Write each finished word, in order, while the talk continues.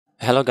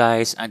Hello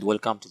guys, and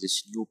welcome to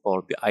this new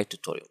Power BI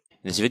tutorial.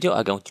 In this video,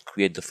 I'm going to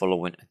create the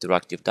following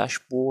interactive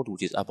dashboard,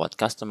 which is about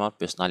customer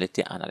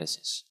personality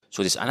analysis.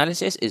 So this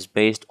analysis is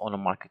based on a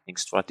marketing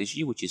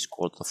strategy, which is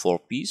called the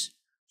 4Ps.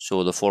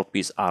 So the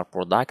 4Ps are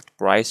product,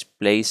 price,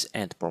 place,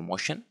 and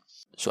promotion.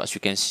 So as you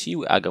can see,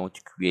 we are going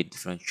to create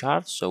different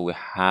charts. So we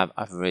have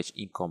average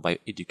income by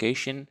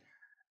education,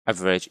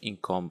 average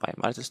income by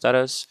marital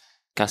status,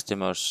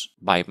 customers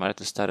by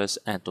marital status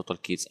and total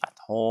kids at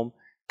home,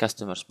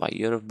 customers by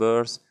year of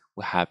birth.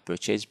 We have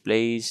purchase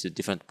place, the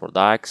different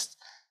products,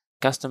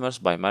 customers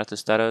by marital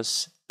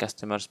status,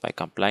 customers by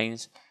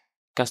compliance,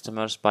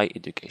 customers by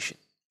education.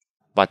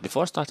 But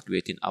before start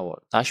creating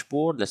our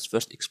dashboard, let's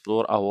first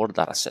explore our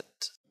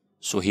dataset.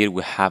 So here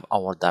we have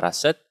our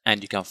dataset,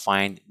 and you can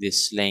find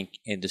this link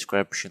in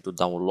description to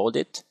download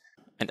it.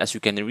 And as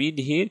you can read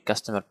here,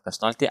 customer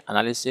personality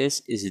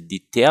analysis is a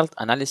detailed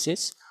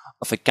analysis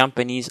of a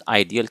company's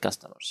ideal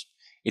customers.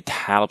 It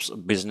helps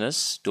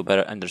business to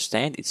better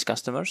understand its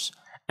customers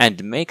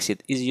and makes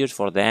it easier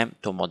for them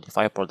to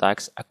modify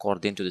products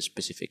according to the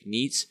specific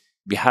needs,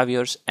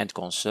 behaviors, and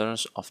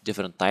concerns of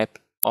different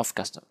types of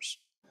customers.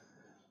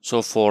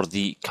 So for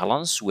the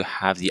columns, we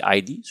have the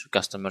ID, so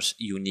customer's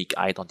unique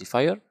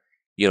identifier,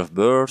 year of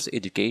birth,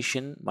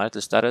 education,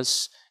 marital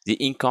status, the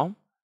income,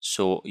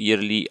 so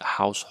yearly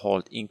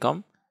household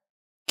income,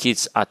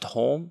 kids at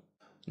home,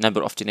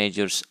 number of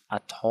teenagers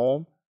at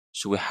home.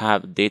 So we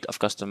have date of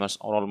customers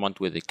enrollment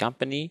with the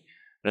company,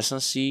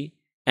 recency,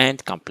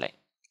 and complaint.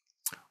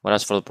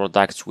 Whereas for the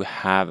products, we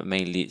have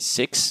mainly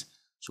 6.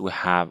 So we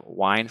have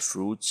wine,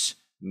 fruits,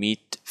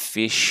 meat,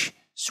 fish,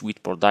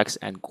 sweet products,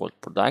 and gold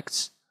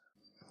products.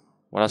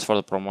 Whereas for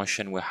the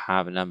promotion, we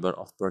have a number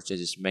of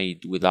purchases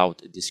made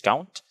without a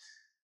discount.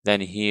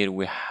 Then here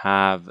we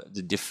have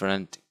the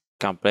different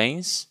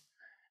complaints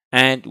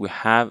and we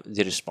have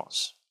the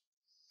response.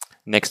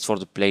 Next, for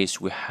the place,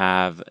 we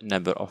have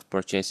number of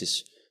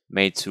purchases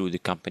made through the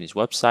company's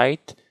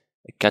website,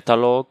 a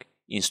catalog,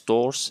 in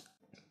stores,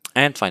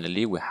 and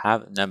finally we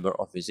have number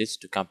of visits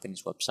to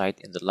company's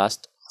website in the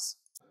last month.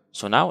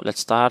 So now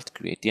let's start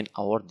creating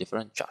our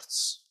different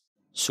charts.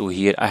 So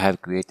here I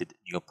have created a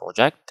new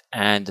project,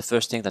 and the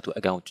first thing that we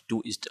are going to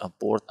do is to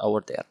import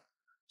our data.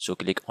 So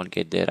click on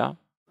get data,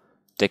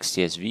 text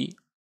CSV,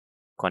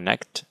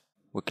 connect,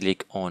 we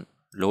click on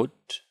load.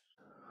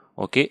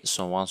 Okay,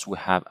 so once we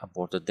have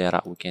imported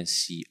data, we can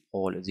see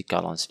all the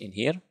columns in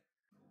here.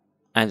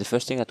 And the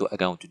first thing that we are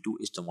going to do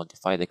is to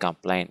modify the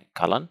complaint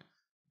column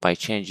by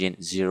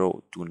changing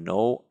 0 to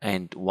no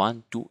and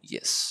 1 to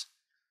yes.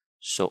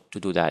 So to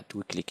do that,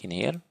 we click in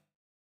here,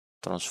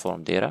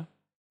 transform data.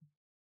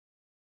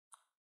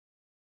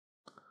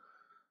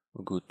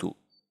 We go to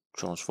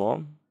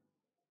transform.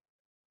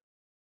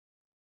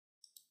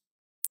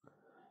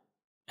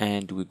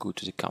 And we go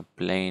to the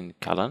complaint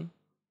column.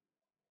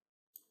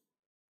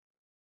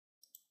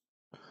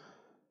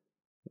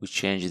 We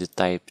change the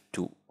type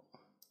to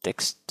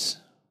text,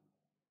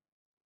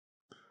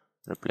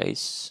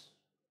 replace,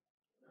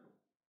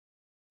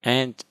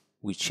 and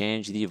we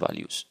change the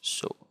values.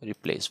 So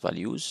replace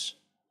values,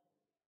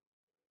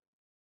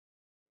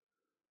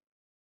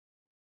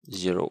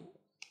 0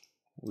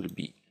 will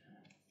be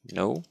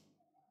no,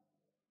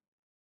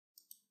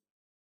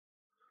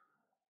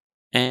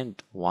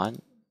 and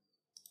 1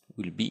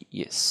 will be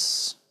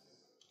yes.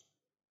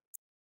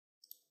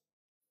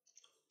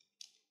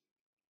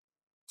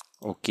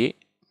 Okay.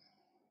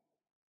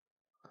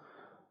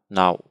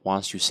 Now,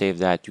 once you save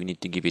that, you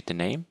need to give it a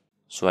name.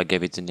 So I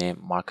gave it the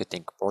name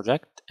marketing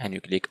project, and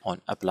you click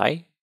on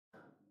apply.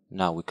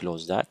 Now we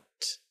close that.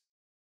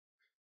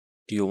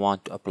 Do you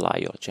want to apply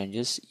your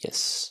changes?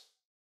 Yes.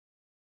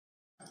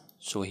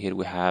 So here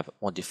we have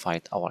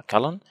modified our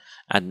column,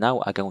 and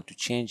now I'm going to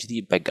change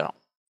the background.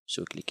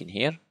 So click in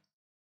here,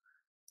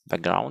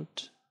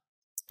 background,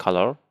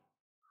 color,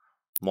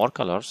 more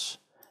colors,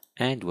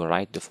 and we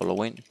write the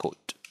following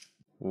code: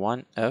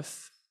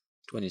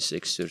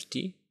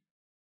 1F2630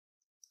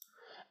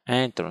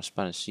 and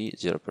transparency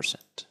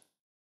 0%.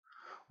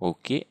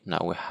 Okay, now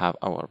we have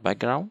our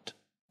background.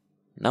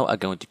 Now I'm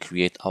going to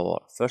create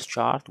our first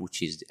chart,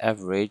 which is the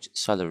average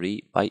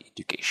salary by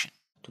education.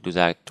 To do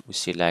that, we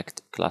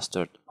select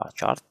clustered bar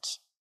chart.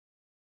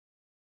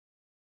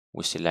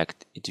 We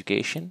select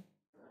education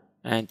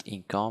and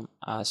income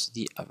as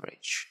the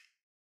average.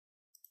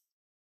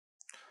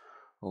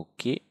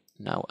 Okay,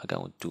 now I'm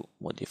going to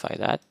modify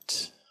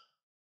that.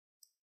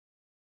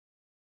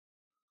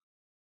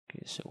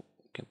 Okay, so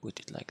we can put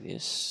it like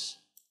this.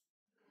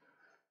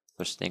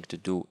 First thing to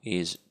do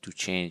is to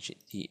change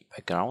the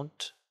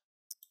background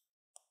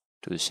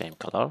to the same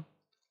color.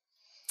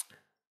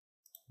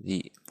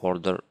 The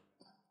border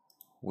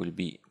will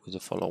be with the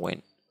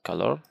following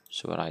color.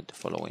 So I write the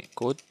following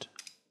code: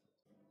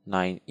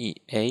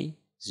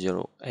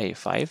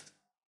 9EA0A5,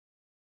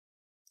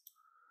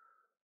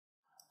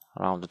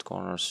 rounded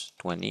corners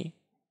 20.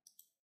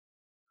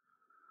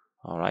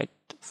 All right,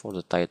 for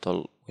the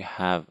title, we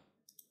have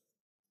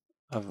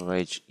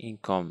average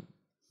income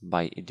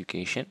by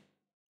education.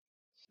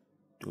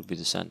 It will be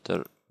the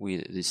center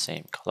with the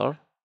same color.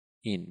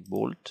 in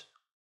bold.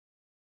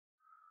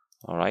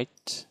 All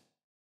right,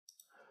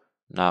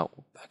 now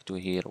back to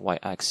here,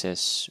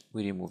 y-axis,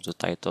 we remove the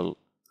title,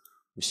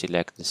 we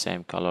select the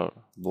same color,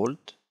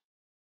 bold,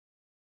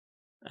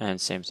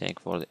 and same thing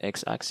for the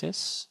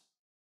x-axis.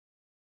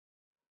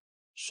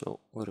 So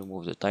we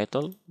remove the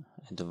title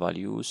and the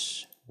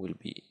values will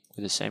be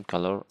with the same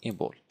color in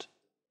bold.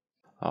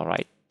 All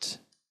right,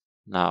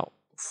 now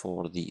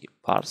for the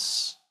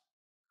bars,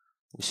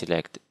 we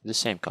select the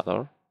same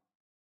color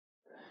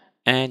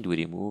and we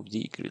remove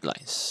the grid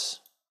lines.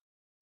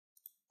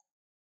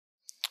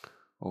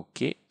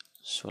 Okay,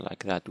 so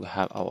like that we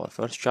have our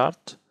first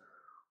chart,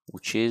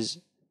 which is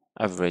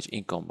average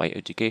income by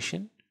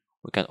education.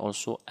 We can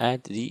also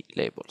add the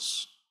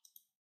labels.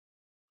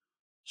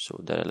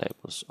 So there are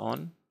labels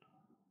on,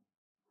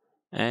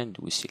 and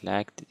we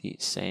select the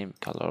same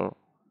color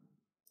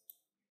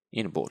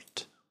in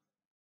bold.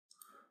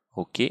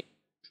 Okay,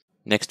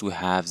 next we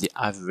have the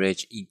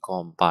average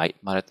income by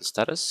marital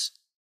status.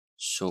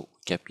 So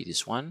copy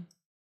this one,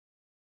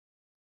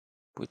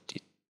 put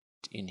it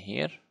in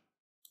here,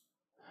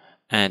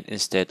 and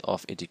instead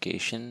of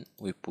education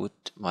we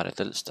put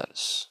marital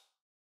status.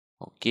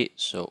 Okay,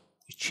 so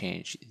we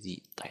change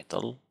the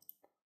title.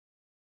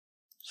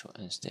 So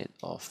instead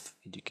of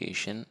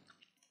education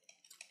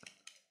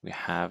we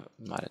have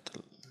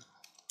marital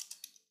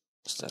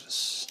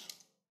status.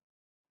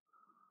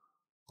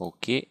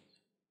 Okay,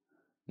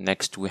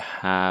 next we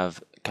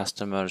have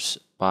customers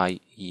by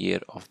year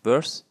of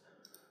birth.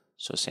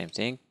 So same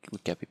thing, we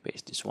copy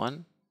paste this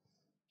one,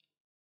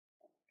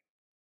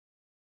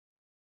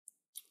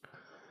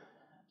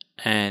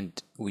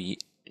 and we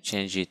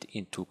change it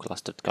into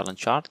clustered column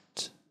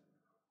chart.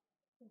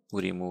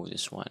 We remove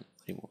this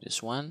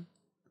one,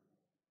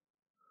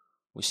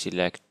 we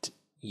select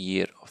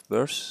year of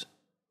birth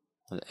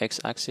on the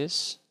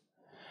x-axis,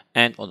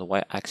 and on the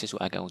y-axis we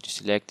are going to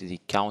select the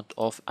count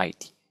of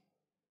ID.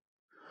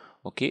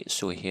 Okay,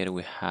 so here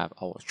we have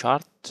our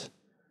chart.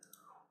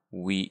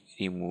 We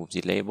remove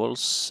the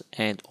labels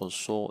and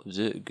also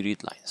the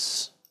grid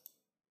lines.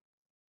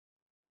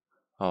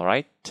 All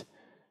right,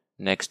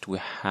 next we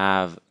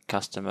have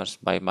customers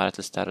by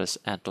marital status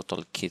and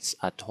total kids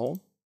at home.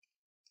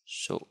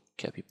 So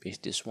copy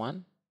paste this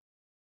one,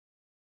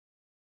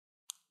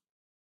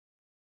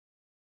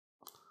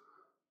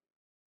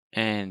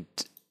 and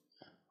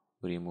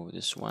we remove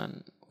this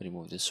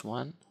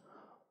one,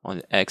 on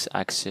the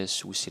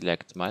x-axis we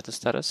select marital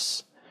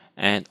status,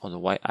 and on the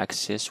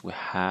y-axis we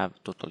have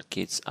total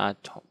kids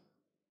at home.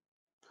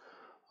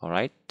 All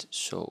right,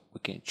 so we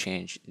can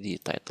change the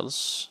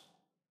titles.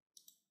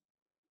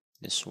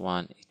 This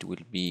one, it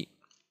will be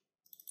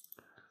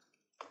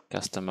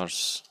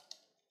customers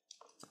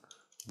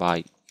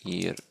by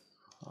year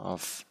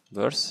of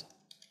birth.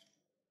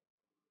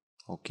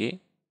 Okay,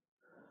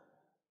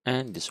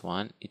 and this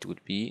one, it will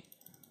be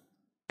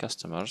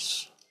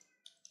customers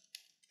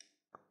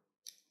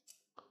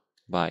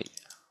by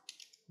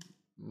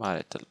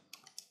marital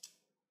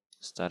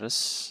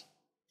status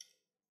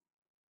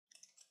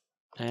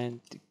and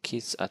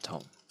kids at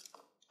home.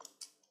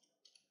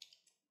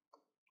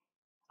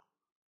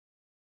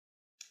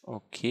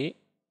 Okay,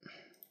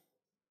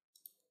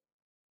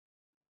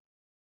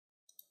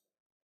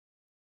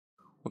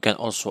 we can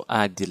also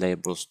add the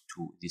labels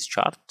to this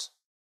chart.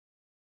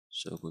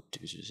 So go to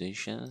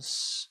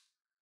visualizations,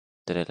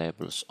 the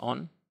labels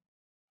on.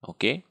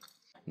 Okay,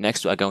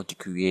 next we are going to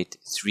create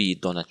 3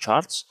 donut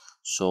charts.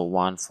 So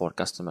one for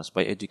customers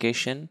by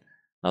education,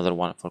 another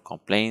one for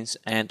complaints,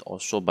 and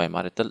also by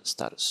marital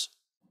status.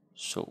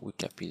 So we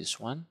copy this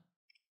one,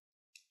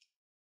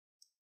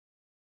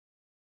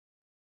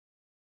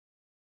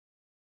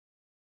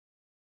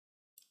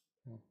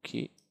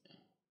 okay,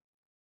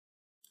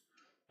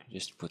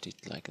 just put it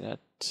like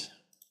that,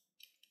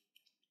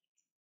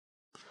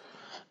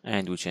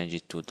 and we change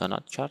it to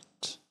donut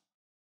chart.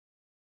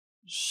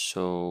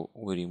 So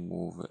we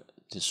remove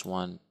this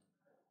one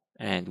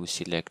and we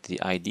select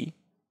the ID.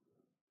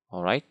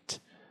 All right,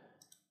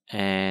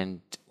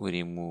 and we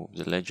remove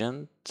the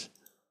legend.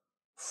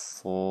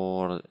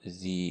 For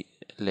the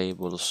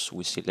labels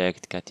we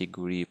select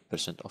category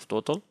percent of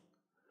total.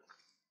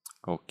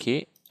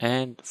 Okay,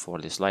 and for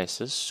the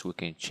slices we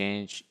can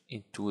change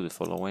into the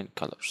following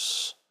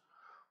colors.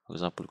 For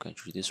example, we can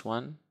choose this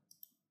one,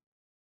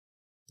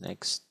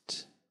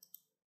 next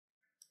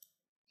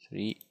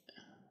 3.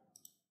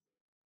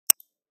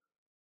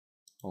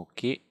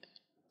 Okay,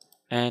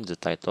 and the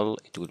title,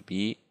 it will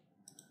be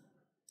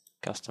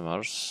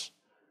customers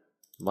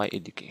by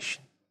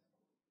education.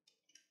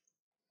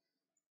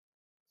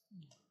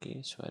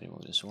 Okay, so I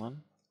remove this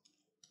one.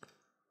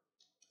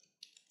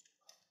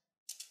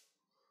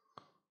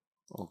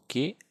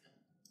 Okay,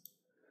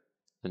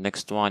 the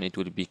next one, it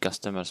will be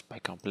customers by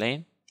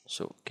complaint.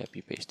 So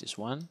copy paste this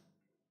one,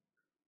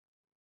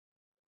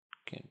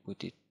 can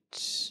put it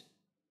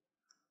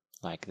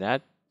like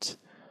that,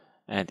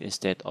 and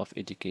instead of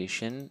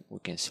education we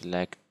can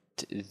select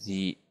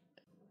the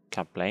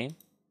complaint,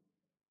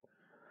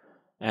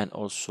 and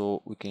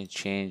also we can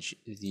change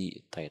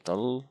the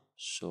title.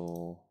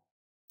 So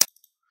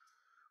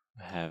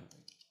we have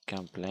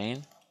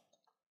complaint,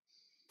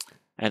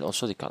 and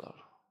also the color.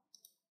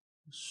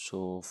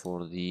 So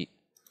for the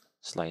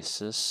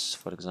slices,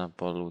 for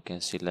example, we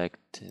can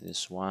select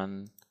this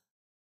one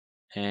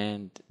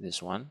and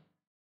this one.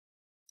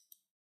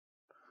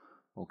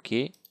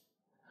 Okay,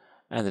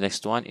 and the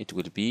next one, it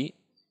will be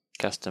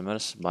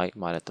customers by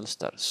my little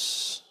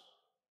stars.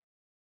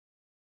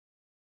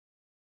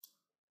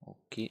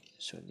 Okay,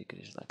 so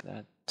decrease like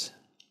that.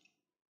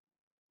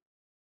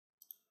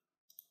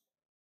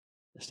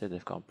 Instead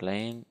of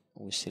complaint,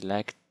 we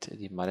select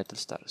the my little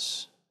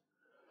stars.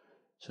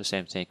 So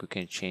same thing, we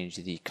can change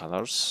the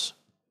colors.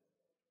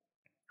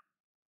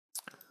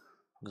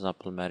 For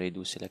example, married,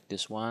 we select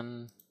this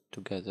one,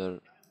 together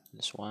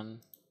this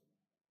one.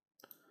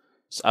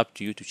 It's up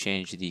to you to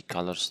change the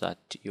colors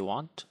that you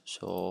want.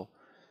 So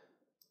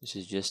this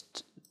is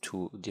just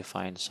to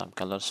define some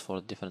colors for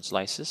different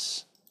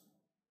slices.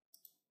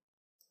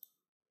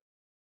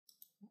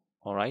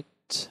 All right.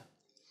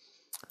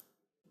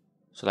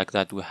 So like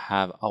that, we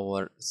have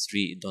our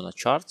 3 donut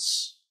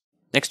charts.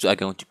 Next, we are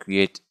going to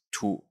create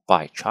 2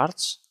 pie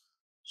charts.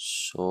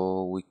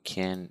 So we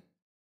can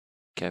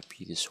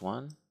copy this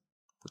one,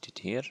 put it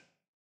here.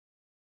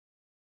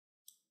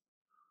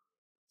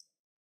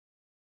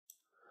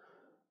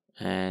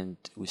 And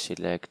we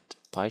select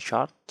pie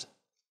chart.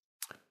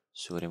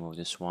 So remove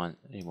this one,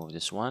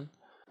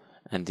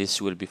 and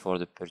this will be for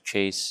the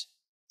purchase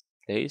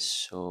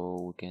place.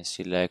 So we can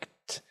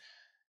select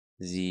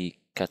the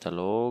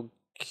catalog,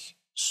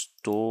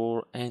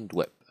 store, and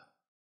web.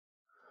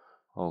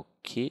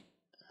 Okay,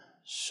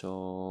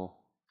 so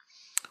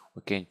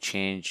we can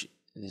change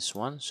this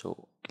one.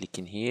 So click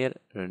in here,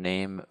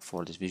 rename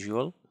for this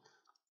visual,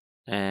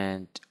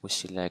 and we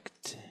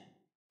select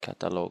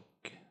catalog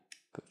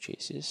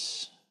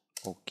purchases.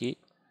 Okay,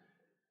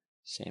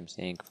 same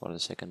thing for the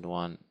second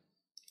one,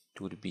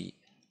 it will be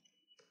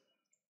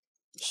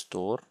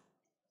store,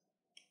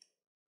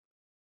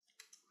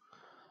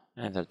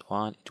 and that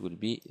one, it will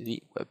be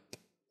the web.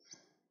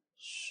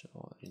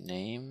 So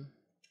rename,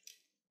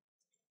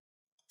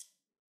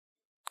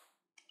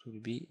 it will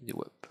be the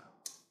web.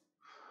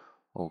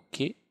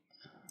 Okay,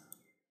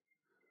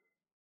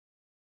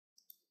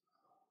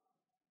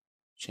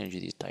 change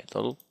the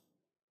title,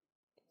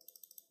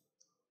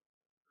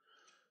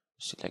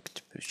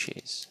 select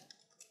purchase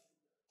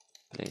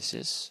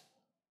places,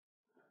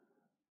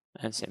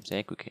 and same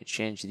thing, we can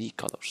change the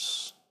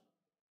colors.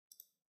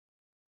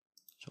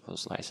 So for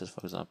slices,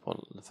 for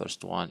example, the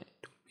first one,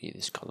 it will be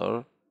this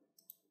color,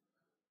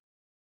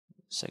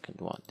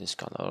 second one this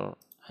color,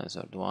 and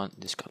third one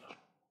this color.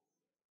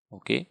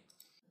 Okay,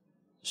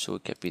 so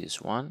copy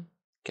this one,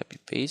 copy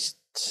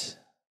paste,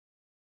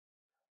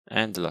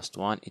 and the last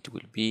one, it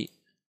will be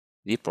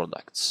the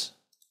products.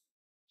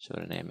 So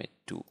rename it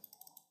to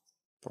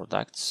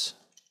products,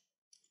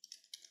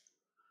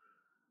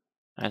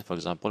 and for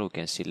example, we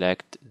can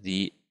select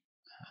the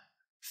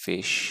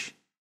fish,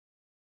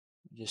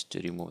 just to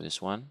remove this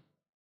one.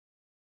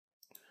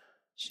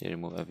 So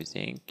remove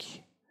everything,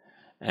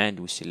 and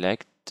we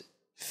select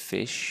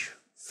fish,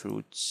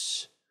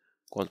 fruits,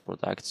 cold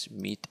products,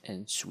 meat,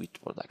 and sweet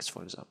products,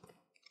 for example.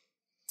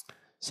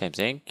 Same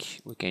thing,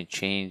 we can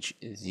change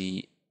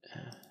the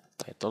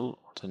title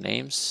or the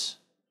names.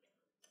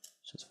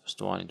 So the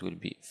first one, it will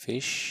be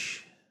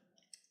fish,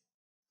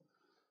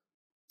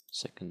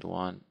 second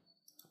one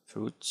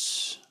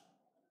fruits,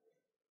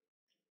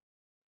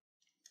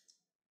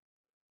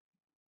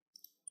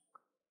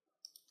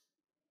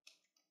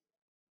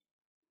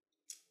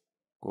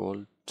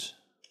 gold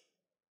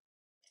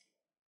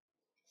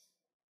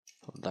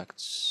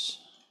products,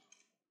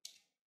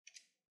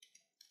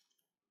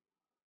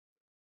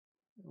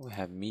 we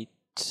have meat,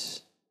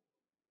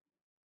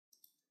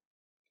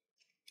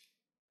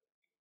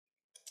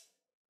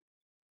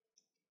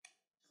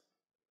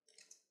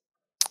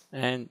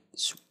 and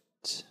sweet.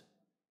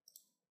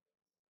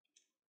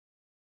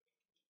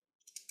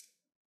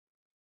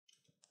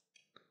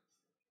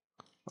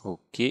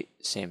 Okay,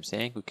 same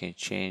thing, we can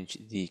change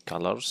the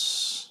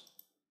colors.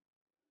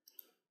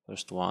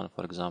 First one,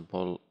 for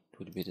example, it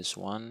will be this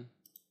one,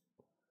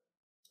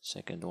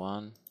 second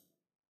one,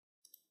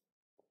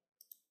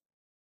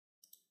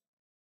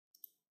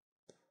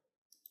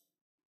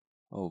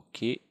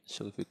 okay.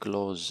 So if we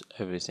close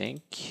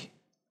everything,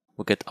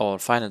 we get our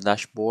final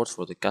dashboard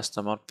for the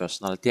customer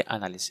personality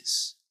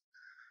analysis.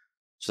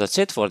 So that's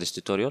it for this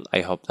tutorial.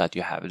 I hope that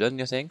you have learned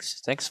new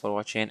things. Thanks for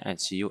watching, and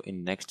see you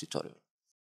in next tutorial.